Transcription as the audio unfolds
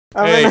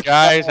Hey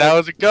guys,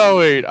 how's it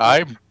going?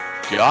 I'm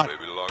John.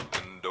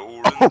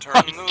 Oh my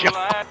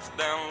god.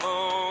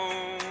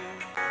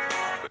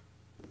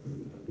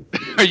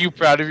 Are you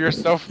proud of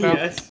yourself now?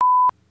 Yes.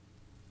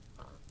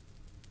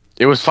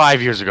 It was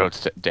 5 years ago.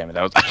 Damn it,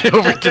 that was I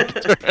overdid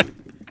the turn.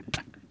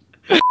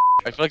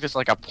 I feel like it's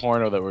like a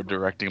porno that we're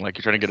directing, like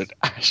you're trying to get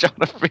a shot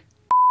of me.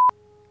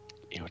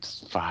 It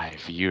was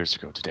 5 years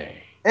ago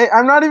today. Hey,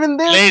 I'm not even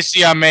there.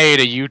 Glacia made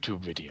a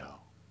YouTube video.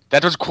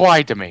 That was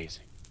quite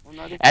amazing.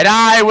 And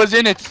I was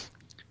in it.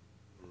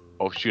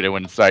 Oh shoot, I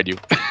went inside you.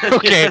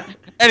 Okay,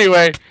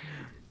 anyway.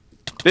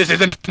 This is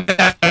another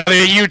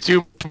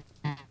YouTube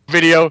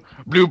video.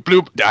 Bloop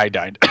bloop. I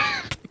died.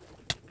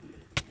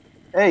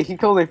 Hey, he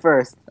killed me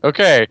first.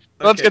 Okay,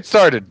 let's get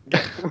started.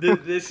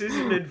 This is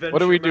an adventure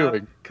What are we map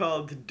doing?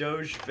 called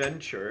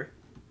Dogeventure.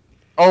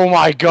 Oh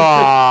my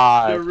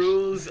god. The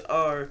rules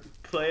are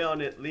play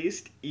on at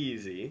least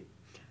easy.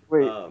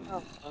 Wait,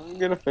 I'm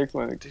gonna fix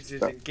my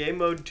stuff. Game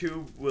mode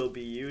 2 will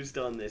be used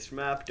on this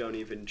map. Don't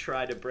even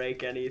try to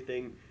break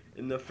anything.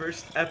 In the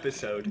first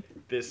episode,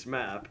 this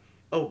map.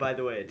 Oh, by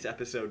the way, it's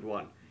episode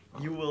 1.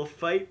 You will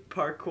fight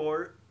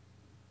parkour.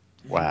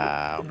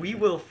 Wow. We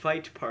will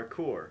fight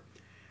parkour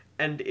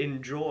and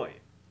enjoy.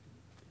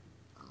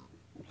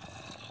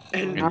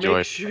 And Enjoy.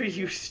 make sure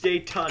you stay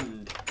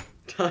tunned.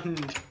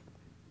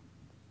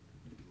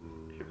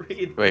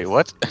 Read Wait, this.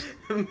 what?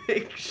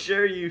 Make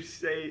sure you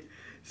stay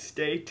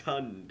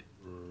tunned.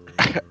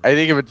 I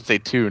think I meant to say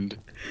tuned.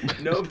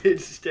 No,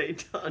 it's stay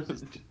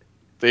tunned.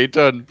 Stay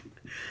tuned.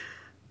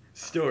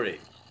 Story.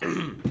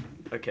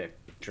 Okay,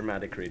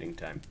 dramatic reading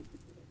time.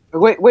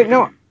 Wait,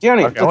 no,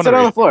 Gianni, Okay, I let's wanna sit on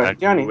the read. floor.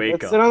 Gianni, Wake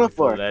let's up sit on the with a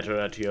floor. letter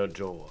at your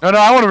door. No,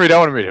 I want to read. I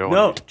want to read it.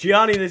 No,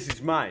 Gianni, this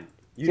is mine.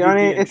 You do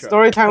Gianni, the it's intro.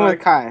 story time with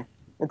Clark, Kai.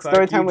 It's Clark,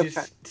 story time you with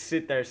Kai. just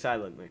sit there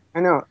silently.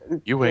 I know.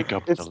 You wake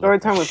up with It's a story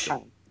letter. time with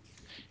Kai.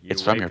 You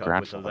It's from wake your up with a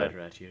grandfather. letter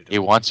at your door. It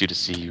wants you to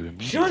see you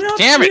immediately. Shut up,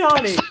 Damn it!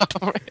 Gianni!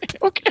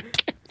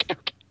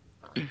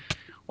 Okay.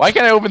 Why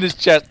can't I open this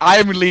chest? I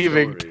am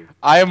leaving. Story.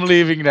 I am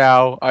leaving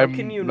now. How I'm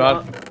can you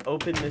not. not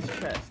open this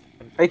chest?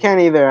 I can't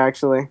either,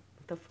 actually.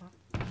 What the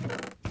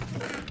fuck?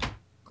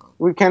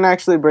 We can't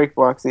actually break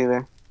blocks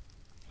either.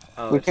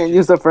 Oh, We it's can't just-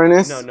 use the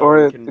furnace No, we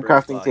or can the break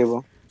crafting blocks.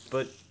 table.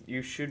 But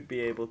you should be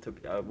able to.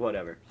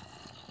 Whatever.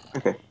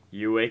 Okay.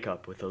 You wake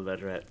up with a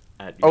letter at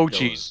your Oh door.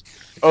 jeez.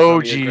 It's Oh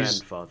from your jeez.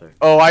 grandfather.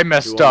 Oh, I Who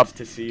messed up. wants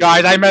to see you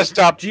Guys, I again. messed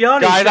up.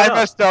 Gianni, Guys, shut I up.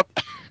 messed up.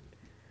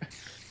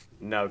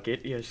 Now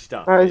get your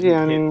stuff. Hi, and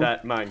Gianni. hit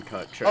that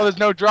minecart track. Oh, there's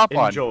no drop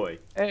on. Enjoy.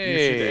 You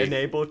Hey. should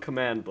enable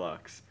command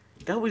blocks.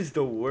 That was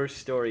the worst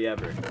story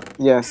ever.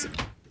 Yes.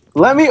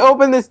 Let me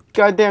open this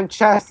goddamn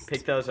chest.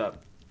 Pick those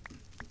up.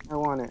 I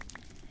want it.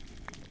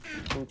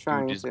 I'm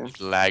trying Just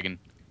to. lagging.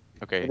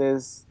 Okay, It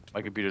is.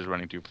 my computer's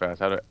running too fast.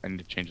 How do I need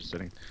to change the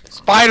settings?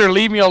 Spider,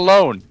 leave me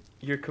alone.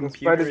 Your spider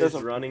computer is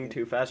doesn't- running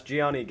too fast.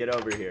 Gianni, get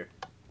over here.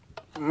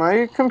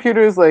 My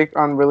computer is like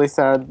on really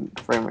sad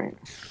frame rate.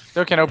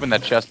 Still can't open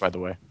that chest, by the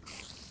way.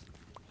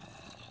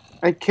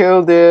 I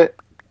killed it.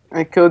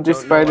 I killed your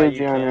Don't know why spider, you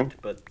Gianni.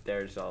 can't, but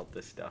there's all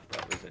the stuff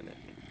that was in it.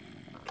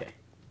 Okay.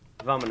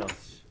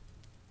 Vamonos.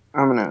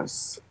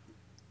 Ominous.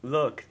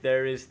 Look,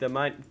 there is the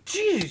mine.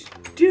 Jeez,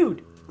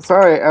 dude.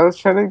 Sorry, I was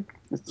trying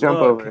to jump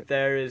Look, over it.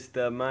 there is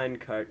the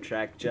minecart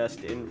track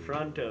just in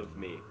front of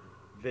me.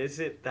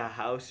 Visit the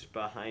house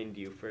behind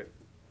you for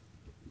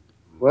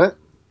What?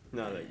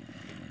 nothing.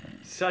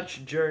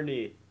 Such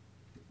journey.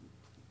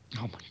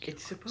 Oh my god.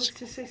 It's supposed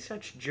to say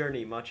such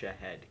journey much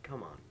ahead.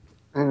 Come on.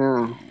 I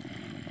know.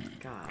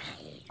 God.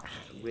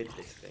 With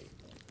this thing.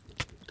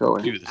 Go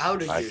away. Do this.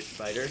 Out of here,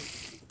 spider.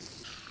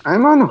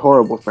 I'm on a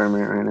horrible frame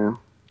rate right now.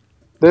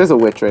 There's a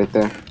witch right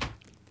there.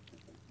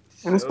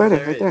 And a So spider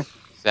there right there. is.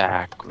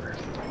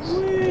 Sacrifice.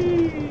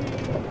 Whee!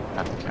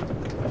 Not the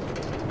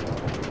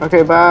count.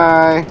 Okay,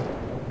 bye.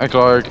 Hi,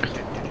 Clark.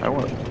 I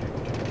want.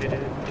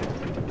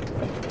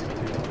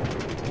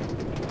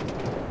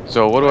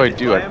 So what do I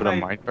do? Why I put a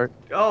am I- minecart.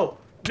 Oh,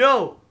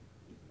 no!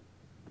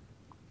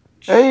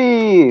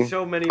 Hey!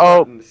 So many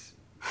Oh. buttons.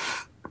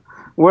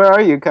 Where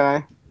are you,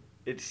 Kai?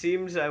 It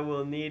seems I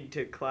will need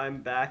to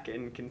climb back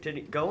and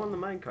continue. Go on the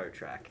minecart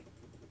track.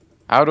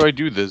 How do I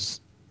do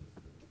this?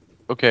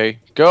 Okay,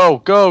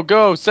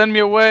 go! Send me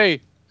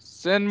away!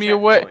 Send me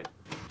away! Checkpoint.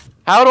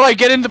 How do I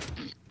get in the?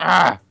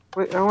 Ah!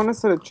 Wait, I want to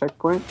set a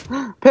checkpoint.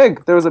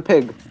 Pig! There was a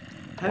pig.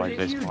 How Why did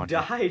did I you spawn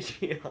die,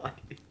 Gianni?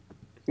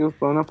 He was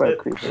blown up by a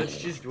creeper. Let's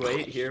just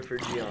wait here for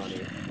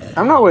Gianni.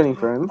 I'm not waiting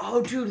for him.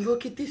 Oh, dude,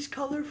 look at this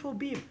colorful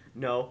beam.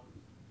 No,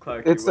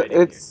 Clark, It's you're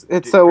waiting it's here.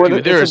 it's a what?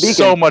 Dude, there It's a is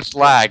beacon. so much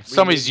lag. We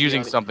Somebody's need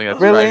using Gianni. something that's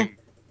Really?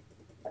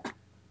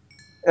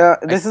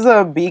 dragging. This is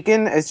a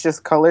beacon. It's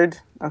just colored.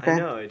 I Okay.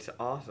 know, it's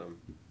awesome.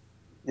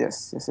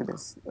 Yes, it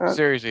is.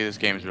 Seriously, this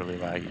game is really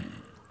laggy.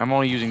 I'm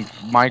only using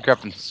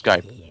Minecraft and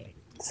Skype.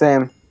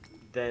 Same.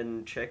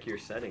 Then check your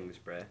settings,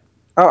 bruh.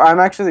 Oh, I'm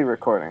actually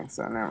recording,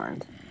 so never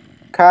mind.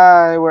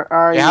 Kai, where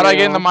are you? Yeah, how do I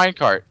get in the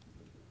minecart?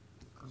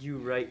 You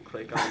right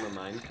click on the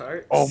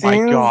minecart. Oh my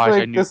Seems gosh, I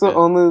like knew this will this.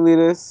 only lead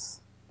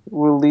us.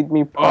 Will lead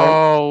me.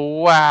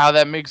 Oh wow,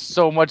 that makes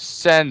so much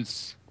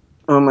sense.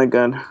 Oh my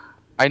god.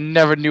 I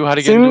never knew how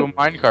to get into a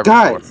minecart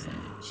before. Guys,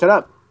 shut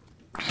up.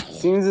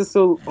 Seems this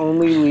will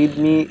only lead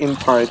me in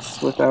parts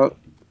without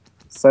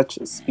such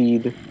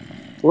speed.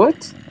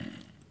 What?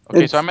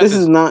 Okay, so I'm at This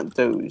this. is not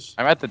Doge.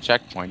 I'm at the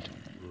checkpoint.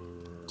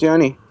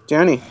 Gianni.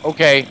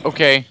 Okay,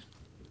 okay.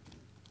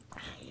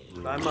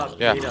 I'm up.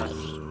 Yeah. Beat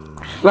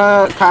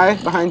us. Kai,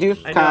 behind you.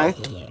 I Kai.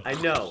 know. I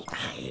know.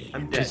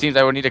 I'm It dead. seems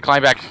I would need to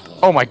climb back.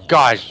 Oh my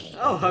gosh!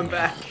 Oh, I'm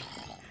back.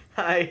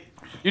 Hi.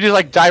 You just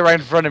like die right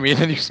in front of me and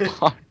then you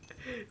spawn.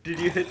 Did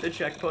you hit the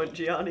checkpoint,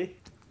 Gianni?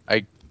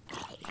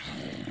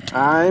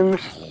 I'm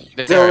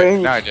There,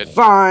 doing now I did.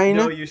 fine.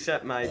 No, you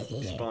set my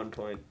spawn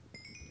point.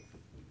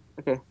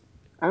 Okay.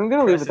 I'm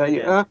gonna leave Press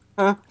without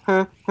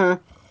it you.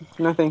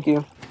 No, thank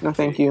you. No,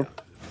 thank you.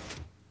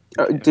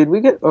 Did we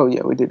get? Oh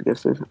yeah, we did get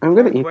food. I'm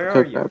gonna eat Where the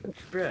are you? rabbit.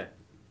 Bruh.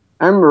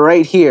 I'm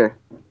right here.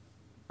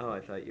 Oh, I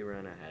thought you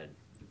ran ahead.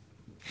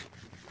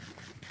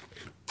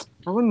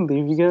 I wouldn't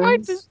leave you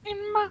guys.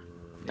 I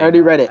I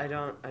already read it. I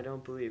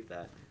don't believe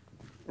that.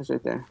 It's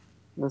right there.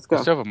 Let's We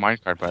go. still have a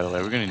minecart, by the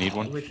way. We're gonna need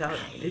one.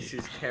 This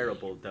is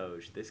terrible,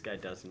 Doge. This guy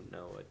doesn't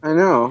know it. I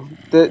know.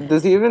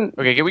 Does he even?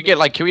 Okay, can we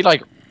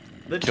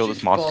Let's kill just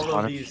this monster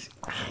follow spawner? these.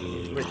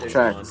 Wait, there's a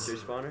Tracks. monster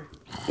spawner?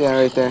 Yeah,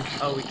 right there.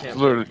 Oh, we can't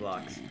Literally. break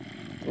blocks.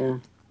 Yeah.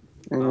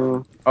 I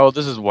know. Oh,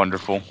 this is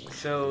wonderful.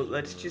 So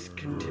let's just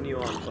continue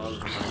on following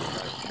the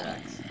Minecraft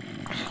tracks.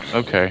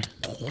 Okay.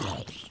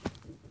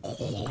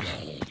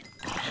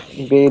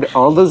 Evade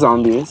all the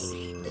zombies.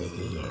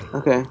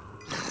 Okay.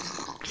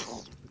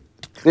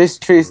 This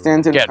tree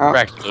stands in. Get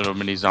wrecked, little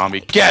mini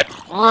zombie. Get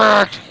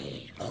wrecked!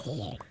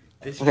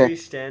 This Okay. tree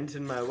stands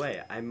in my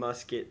way. I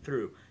must get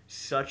through.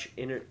 Such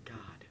inner.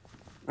 God.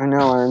 I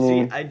know. I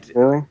mean, See,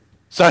 really?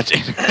 Such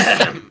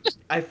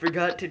I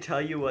forgot to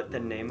tell you what the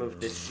name of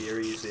this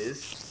series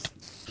is.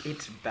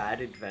 It's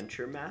Bad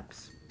Adventure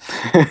Maps.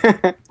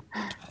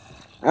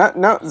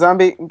 No,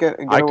 zombie, get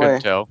I away.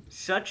 could tell.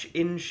 Such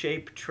in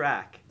shape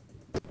track.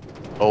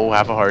 Oh,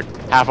 half a heart.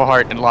 Half a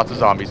heart and lots of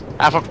zombies.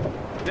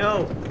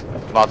 No,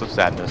 Lots of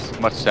sadness.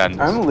 Much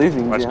sadness. I'm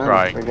leaving. Let's Gianni.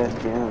 cry.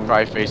 Forget Gianni.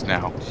 Cry face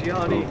now.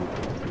 Gianni.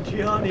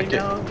 Gianni, Okay.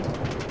 no.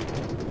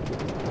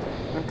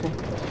 Okay.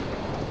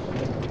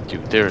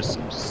 Dude, there is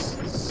some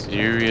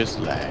serious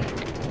lag.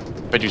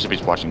 Bet you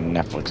somebody's watching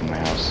Netflix in my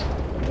house.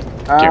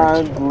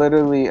 Guaranteed.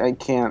 Literally, I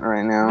can't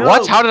right now. No.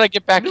 What? How did I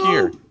get back No.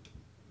 here?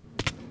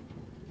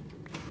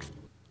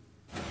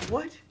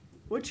 What?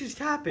 What just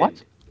happened?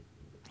 What?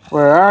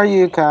 Where are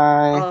you,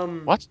 Kai?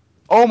 What?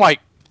 Oh my!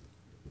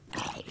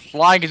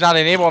 Flying is not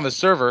enabled on the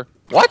server.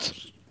 What?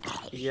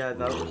 Yeah,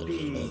 that would be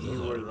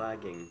you were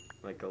lagging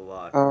like a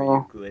lot, Oh. or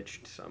you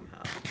glitched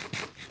somehow.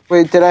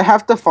 Wait, did I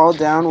have to fall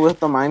down with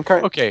the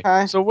minecart? Okay,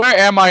 Kai? so where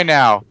am I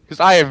now? Because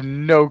I have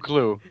no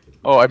clue.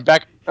 Oh, I'm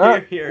back.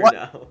 Here what?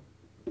 now.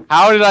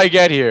 How did I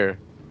get here?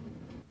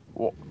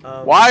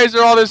 Why is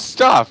there all this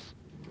stuff?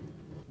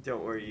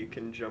 Don't worry, you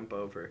can jump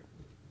over.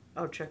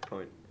 Oh,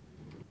 checkpoint.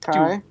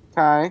 Kai?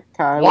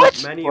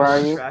 What? Many Where are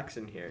more you? tracks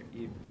in here.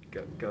 You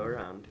go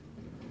around.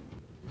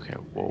 Okay,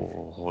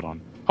 whoa, hold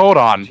on. Hold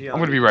on. Gianni. I'm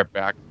gonna be right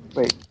back.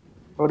 Wait,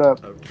 hold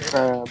up.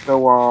 Okay. The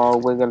wall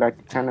wiggle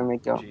like trying to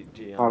make it.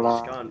 Gianni's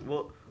Hola. gone.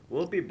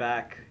 We'll be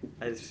back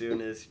as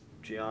soon as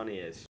Gianni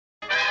is.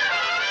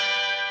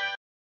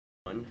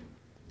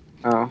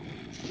 Oh.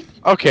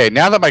 Okay,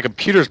 now that my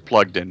computer's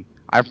plugged in,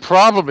 I'm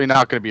probably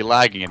not gonna be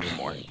lagging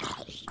anymore.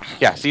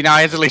 Yeah, see now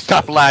I instantly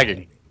stopped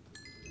lagging.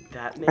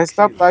 That I makes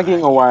stopped you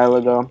lagging a while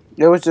ago.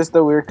 It was just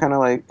that we were kind of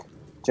like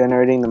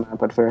generating the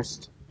map at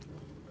first.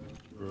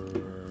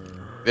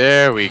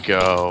 There we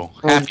go.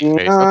 Oh, Happy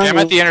face. Okay, I'm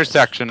at the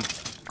intersection.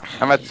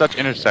 I'm at such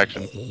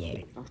intersection.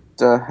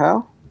 The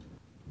hell?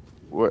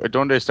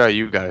 Donde está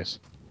you guys?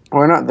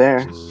 We're not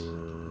there.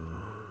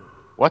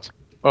 What?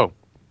 Oh. Use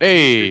the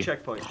Hey!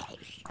 checkpoint.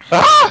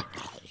 Ah!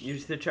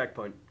 Use the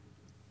checkpoint.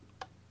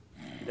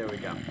 There we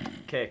go.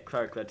 Okay,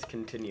 Clark, let's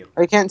continue.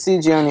 I can't see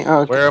Gianni.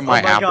 Oh, okay. Where are my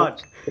oh my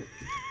apples?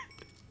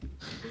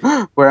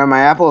 god. Where are my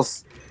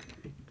apples?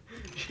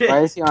 Shit. Why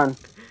is he on?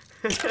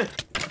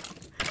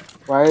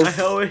 Why is...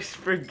 I always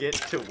forget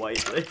to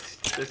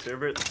whitelist the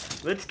server.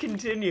 Let's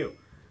continue.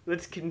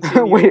 Let's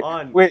continue wait,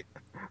 on. wait.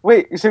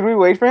 Should we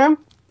wait for him?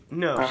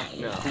 No, Oh.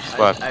 no.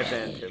 left? I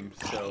banned him,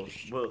 so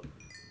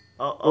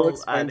I'll We'll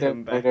explain add that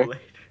him back later.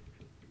 later.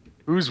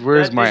 Where's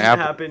That my didn't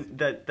apple? happen.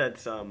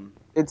 That's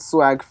It's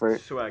Swagford.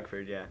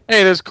 Swagford, yeah.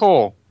 Hey, there's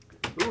coal.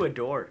 Ooh, a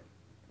door.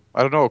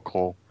 I don't know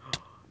coal.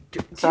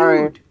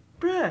 Sorry. Dude,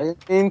 I bruh.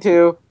 didn't mean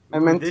to. I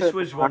Ooh, meant this to.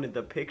 was one of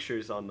the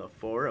pictures on the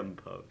forum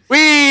post.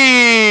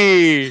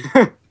 Whee!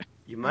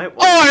 You might want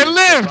Oh, I to use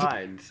lived! the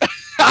vines.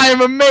 I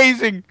am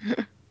amazing!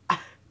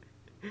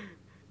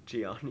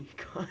 Gianni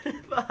got a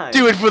vine.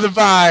 Do it for the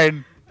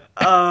vine!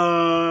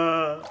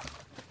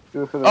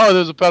 Do it for the- Oh,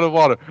 there's a pot of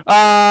water.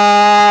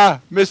 Ah!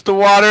 Missed the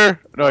water.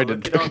 No, I Look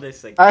didn't. at all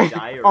this like I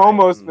diorite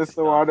almost and missed the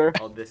stuff, water.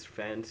 All this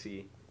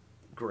fancy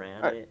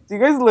granite. You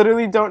guys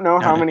literally don't know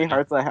how many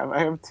hearts I have. I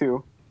have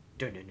 2.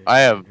 I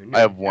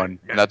have one,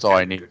 and that's all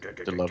I need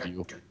to love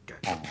you. You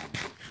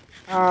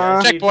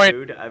guys need Checkpoint.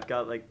 food? I've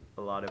got like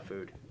a lot of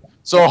food.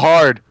 So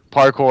hard.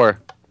 Parkour.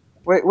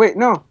 Wait,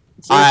 no.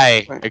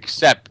 I Wait.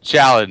 accept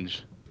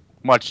challenge.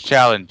 Much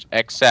challenge.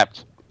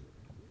 Accept.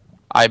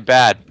 I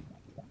bad.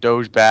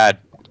 Doge bad.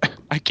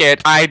 I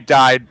can't. I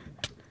died.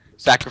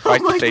 Sacrifice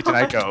Oh my to Satan.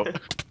 I God.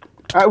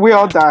 go. We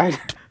all died.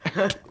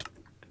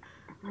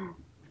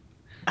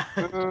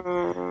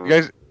 You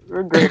guys.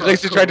 We're great.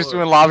 Lisa tried to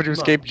swim in lava to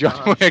escape John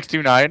Montage.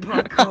 X29.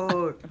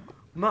 Parkour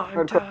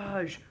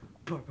montage.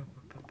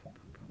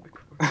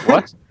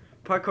 What?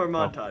 Parkour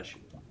montage.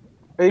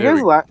 Are you There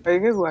guys we- are you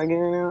guys lagging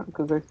right now?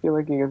 Because I feel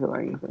like you guys are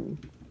lagging for me.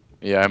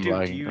 Yeah, I'm Dude, do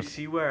lagging. you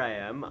see where I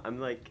am? I'm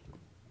like,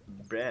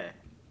 bruh,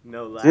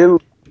 no lag.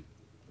 Dude,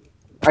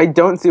 I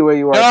don't see where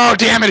you are. No,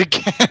 damn it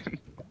again.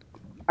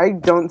 I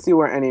don't see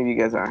where any of you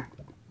guys are.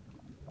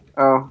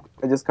 Oh,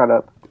 I just caught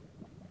up.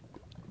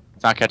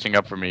 It's not catching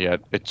up for me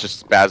yet. It's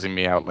just spazzing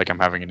me out like I'm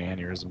having an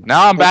aneurysm.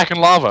 Now I'm back in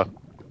lava.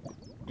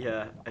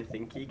 Yeah, I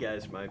think you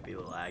guys might be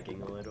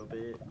lagging a little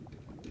bit.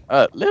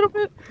 A little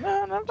bit.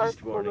 No, not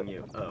Just warning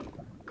you. Oh,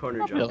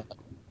 corner jump.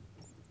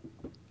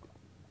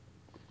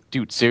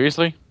 Dude,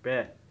 seriously?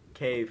 Bruh,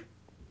 cave.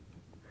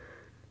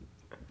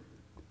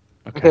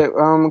 Okay,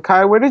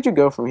 Kai, where did you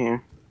go from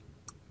here?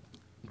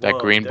 That Whoa,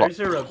 green block. there's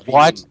a ravine.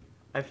 What?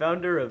 I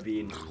found a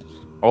ravine.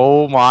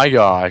 Oh my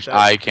gosh. That-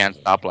 I can't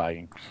stop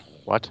lagging.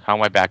 What? How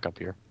am I back up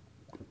here?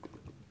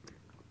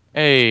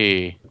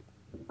 Hey.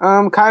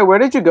 Kai, where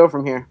did you go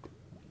from here?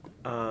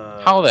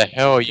 How the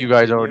hell are you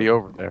guys already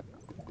over there?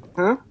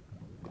 Huh?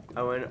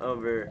 I went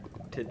over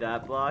to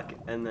that block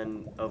and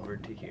then over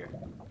to here.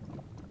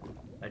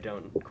 I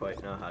don't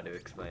quite know how to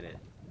explain it.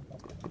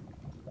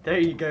 There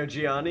you go,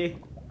 Gianni.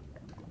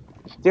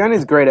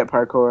 Gianni's great at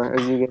parkour,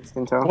 as you guys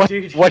can tell. What,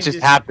 Dude, what you just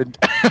just- happened?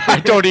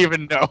 I don't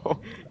even know.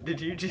 Did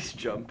you just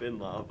jump in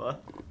lava?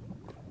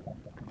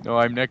 No,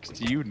 I'm next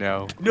to you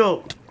now.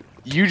 No.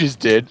 You just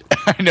did.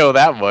 I know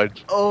that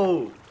much.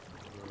 Oh.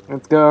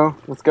 Let's go.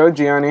 Let's go,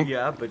 Gianni.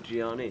 Yeah, but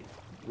Gianni,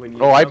 when you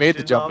Oh, I jumped made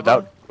the in jump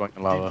lava, without going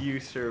in lava. Did you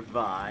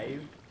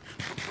survive?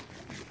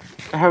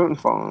 I haven't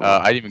fallen.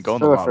 I didn't even go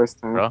in the For the lava, first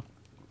time. bro.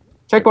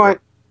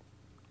 Checkpoint.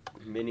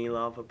 Mini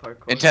lava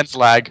parkour. Intense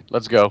lag.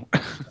 Let's go.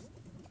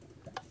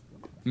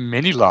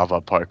 Mini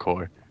lava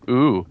parkour.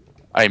 Ooh,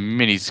 I'm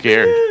mini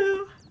scared.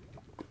 Woo!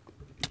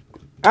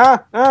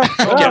 Ah! Oh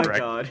ah. Get my wrecked.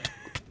 god.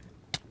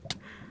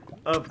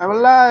 Of I'm course.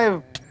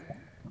 alive.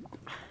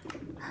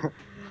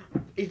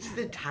 It's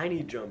the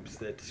tiny jumps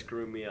that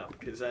screw me up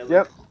because I like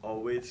Yep.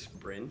 always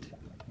sprint.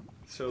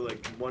 So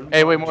like one.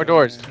 Hey, wait, ball more jump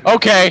doors. scares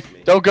Okay,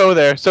 me. don't go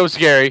there. So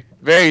scary.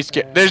 Very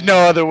scary. There's no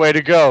other way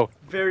to go.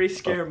 Very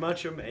scare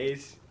much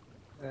Ace.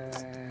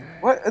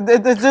 What?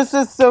 This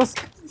is so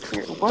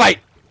scary. What? Fight.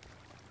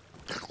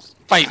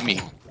 Fight me.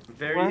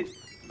 Very,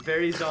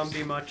 very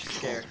zombie much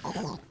scare.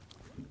 Bruce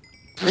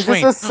This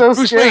Wayne. is so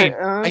Bruce scary. Wayne.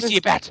 I see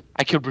a bat.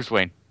 I killed Bruce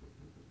Wayne.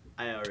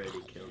 I already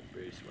killed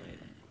Bruce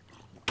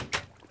Wayne.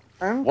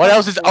 I'm What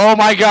else is? Oh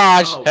my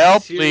gosh! Oh,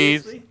 Help,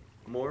 seriously? please.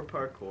 More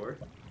parkour.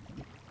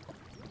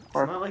 It's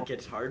Parkour. not like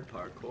it's hard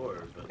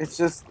parkour, but It's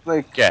just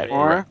like Get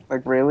more. wrecked.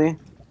 Like really?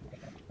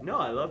 no,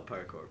 I love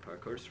parkour.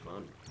 Parkour's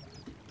fun.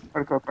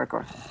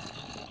 Parkour.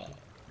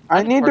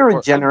 I need to Parkour.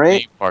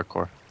 regenerate.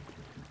 Parkour.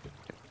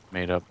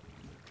 Made up.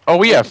 Oh,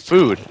 we have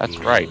food. That's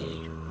right.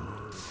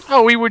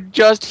 Oh, we were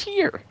just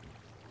here.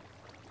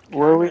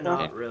 Were we Kinda not?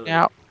 not really.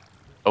 Now.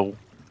 Oh,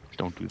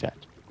 don't do that.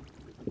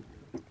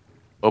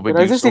 Oh, Did but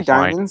I you just see so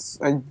fine. diamonds?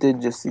 I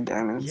did just see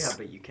diamonds. Yeah,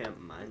 but you can't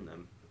mine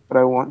them. But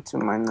I want to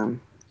mine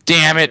them.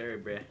 Damn it. Sorry,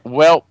 bruh.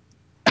 Well.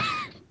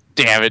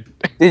 Damn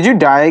it. Did you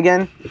die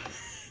again?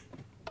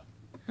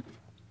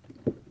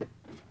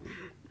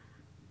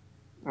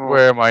 Oh.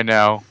 Where am I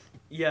now?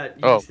 Yeah, use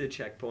Oh. the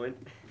checkpoint.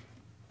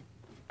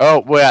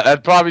 Oh, well, yeah,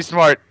 that's probably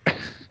smart.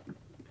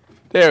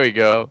 There we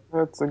go.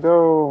 Let's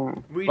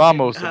go. We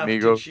Vamos, didn't have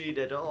amigo. to cheat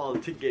at all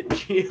to get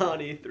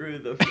Gianni through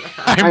the map.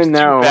 I'm I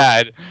know. too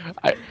bad.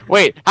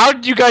 Wait, how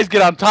did you guys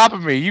get on top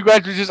of me? You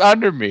guys were just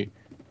under me.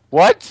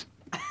 What?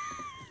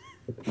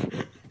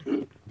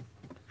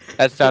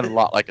 That sounded a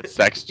lot like a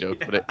sex joke,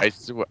 but I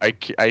swear, I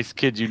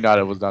kid you not,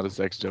 it was not a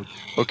sex joke.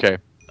 Okay.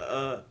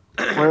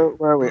 Where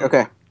are we?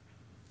 Okay.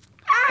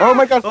 Oh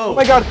my god! Oh, Oh.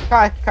 my god!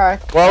 Kai!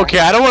 Well, okay,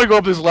 I don't want to go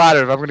up this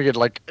ladder if I'm gonna get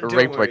like Don't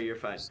raped. worry, Like, you're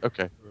fine.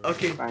 okay.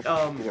 Okay, Fine.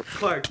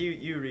 Clark,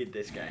 you read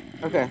this guy.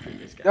 Okay. Read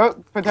this guy. No,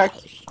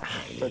 protect.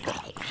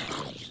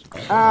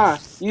 Ah!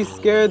 You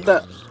scared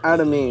the out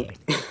of me.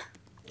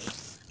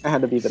 I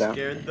had to beep it out.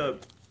 Scared the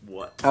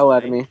what? Hell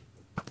out of me.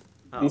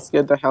 Oh. You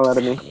scared the hell out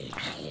of me.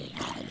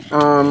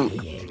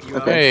 You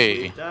Okay. Hey,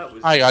 obviously- that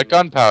was I got weird.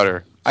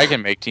 gunpowder. I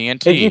can make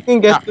TNT. If you can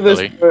get Not to this-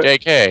 really.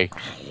 JK.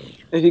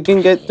 If you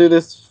can get through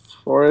this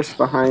forest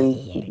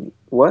behind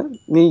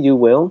me, you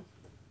will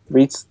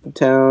reach the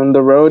town.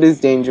 The road is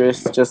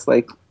dangerous, just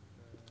like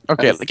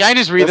Okay, Yes. can I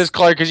just read Yes. this,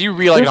 Clark? Because you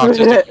read like an Just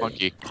read autistic it.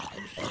 monkey.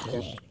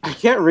 I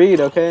can't read.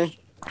 Okay.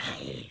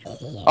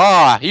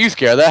 Ah, you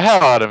scare the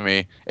hell out of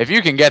me. If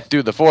you can get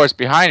through the forest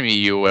behind me,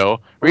 you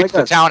will. my Reach the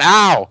God. town.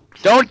 Ow!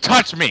 Don't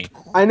touch me!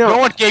 I know. No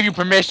one gave you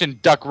permission,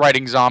 duck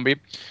riding zombie.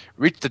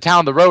 Reach the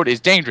town. The road is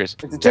dangerous.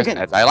 It's a Just chicken.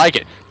 as I like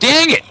it.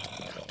 Dang it!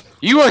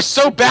 You are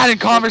so bad in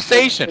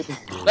conversation.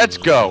 Let's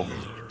go.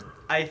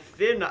 I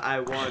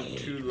want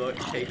to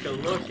take a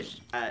look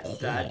at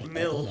that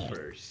mill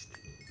first.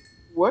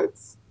 What?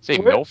 Say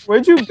MILF?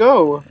 Where'd you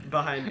go?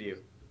 Behind you.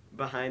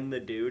 Behind the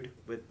dude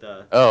with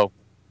the... Oh.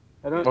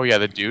 I don't. Oh yeah,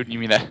 the dude. You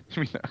mean that?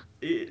 You mean that?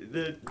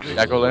 The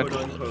Echo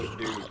quote-unquote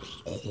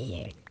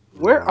dude.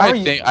 Where are I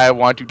you? think I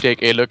want to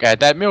take a look at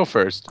that mill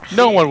first.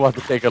 No one wants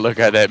to take a look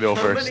at that mill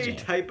How first. many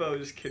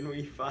typos can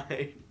we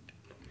find?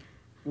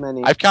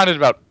 Many. I've counted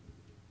about.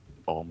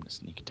 Oh, I'm gonna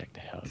sneak attack the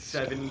hell.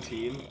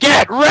 17.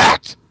 Get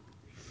wrecked!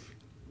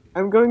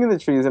 I'm going in the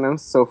trees and I'm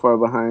so far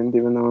behind,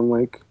 even though I'm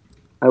like,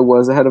 I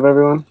was ahead of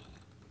everyone.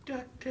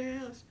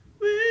 DuckTales.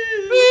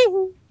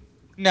 Woo!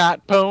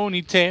 Not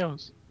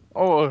ponytails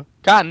or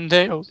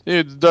cottontails.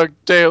 It's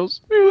DuckTales.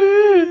 Woo!